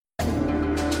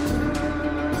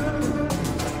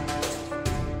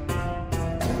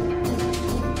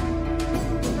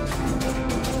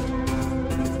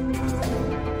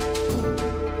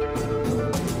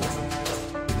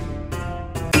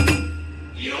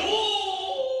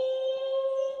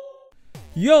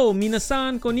Yo,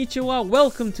 minasan, konnichiwa.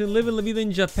 Welcome to Living La Vida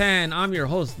in Japan. I'm your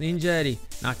host, Ninja Eddie.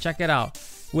 Now check it out.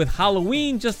 With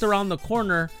Halloween just around the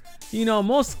corner,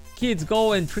 most kids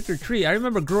go and trick-or-treat. I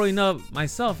remember growing up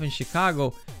myself in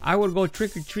Chicago, I would go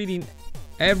trick-or-treating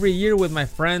every year with my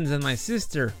friends and my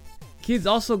sister. Kids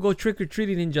also go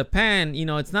trick-or-treating in Japan.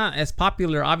 It's not as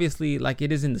popular, obviously, like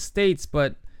it is in the States,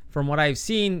 but from what I've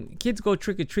seen, kids go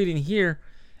trick-or-treating here.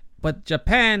 But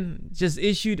Japan just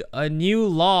issued a new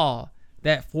law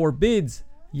that forbids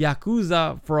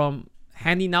Yakuza from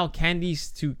handing out candies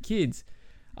to kids.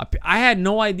 I had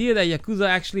no idea that Yakuza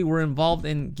actually were involved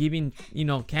in giving,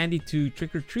 candy to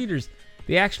trick-or-treaters.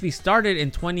 They actually started in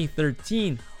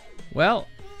 2013. Well,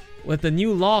 with the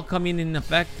new law coming in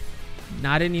effect,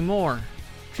 not anymore.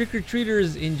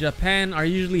 Trick-or-treaters in Japan are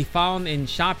usually found in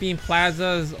shopping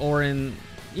plazas or in,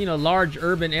 large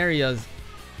urban areas.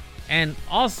 And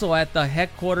also at the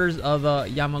headquarters of the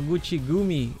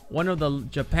Yamaguchi-gumi, one of the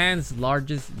Japan's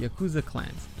largest Yakuza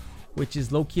clans, which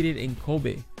is located in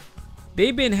Kobe.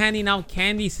 They've been handing out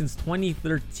candy since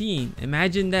 2013.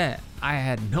 Imagine that. I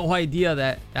had no idea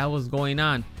that was going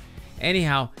on.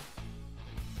 Anyhow,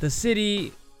 the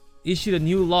city issued a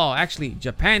new law. Actually,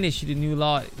 Japan issued a new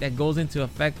law that goes into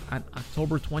effect on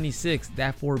October 26th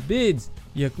that forbids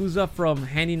Yakuza from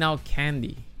handing out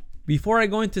candy. Before I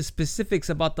go into specifics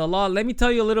about the law, let me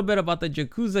tell you a little bit about the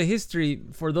Yakuza history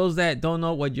for those that don't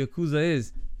know what Yakuza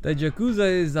is. The Yakuza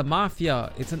is a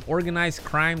mafia. It's an organized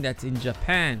crime that's in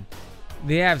Japan.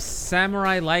 They have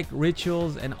samurai-like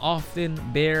rituals and often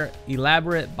bear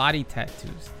elaborate body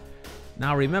tattoos.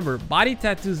 Now remember, body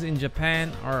tattoos in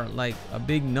Japan are like a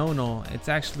big no-no. It's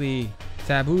actually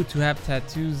taboo to have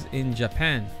tattoos in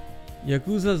Japan.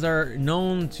 Yakuzas are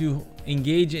known to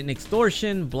engage in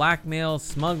extortion, blackmail,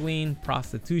 smuggling,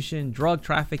 prostitution, drug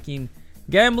trafficking,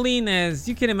 gambling, as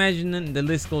you can imagine, the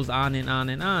list goes on and on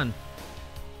and on.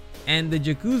 And the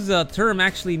Yakuza term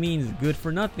actually means good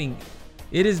for nothing.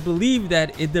 It is believed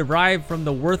that it derived from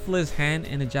the worthless hand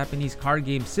in a Japanese card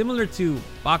game similar to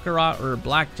Baccarat or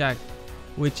Blackjack,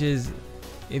 which is,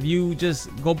 if you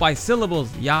just go by syllables,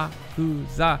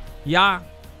 Yakuza, Ya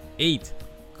 8,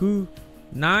 Ku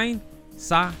 9,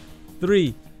 Sa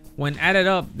 3. When added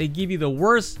up, they give you the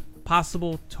worst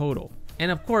possible total.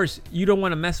 And of course, you don't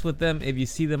want to mess with them if you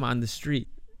see them on the street.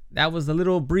 That was a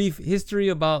little brief history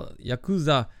about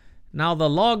Yakuza. Now the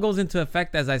law goes into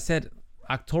effect, as I said,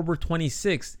 October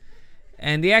 26th.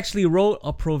 And they actually wrote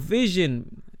a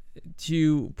provision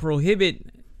to prohibit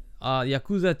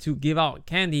Yakuza to give out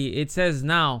candy. It says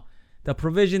now, the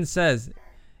provision says,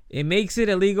 it makes it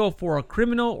illegal for a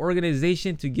criminal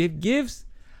organization to give gifts,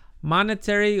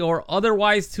 monetary or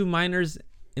otherwise, to minors,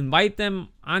 invite them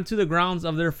onto the grounds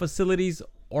of their facilities,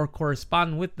 or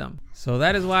correspond with them. So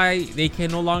that is why they can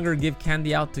no longer give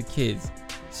candy out to kids.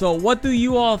 So what do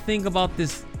you all think about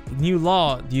this new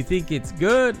law? Do you think it's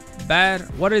good, bad?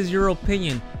 What is your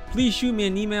opinion? Please shoot me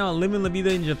an email at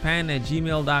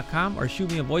livinglavidainjapan@gmail.com or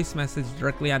shoot me a voice message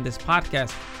directly on this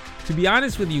podcast. To be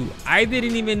honest with you, I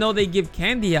didn't even know they give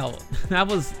candy out. That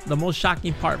was the most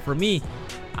shocking part for me.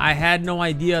 I had no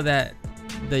idea that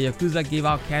the Yakuza gave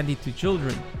out candy to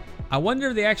children. I wonder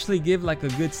if they actually give like a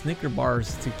good Snicker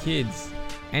bars to kids.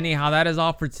 Anyhow, that is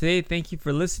all for today. Thank you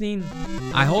for listening.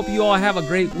 I hope you all have a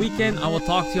great weekend. I will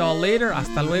talk to you all later.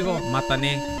 Hasta luego. Mata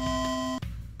ne.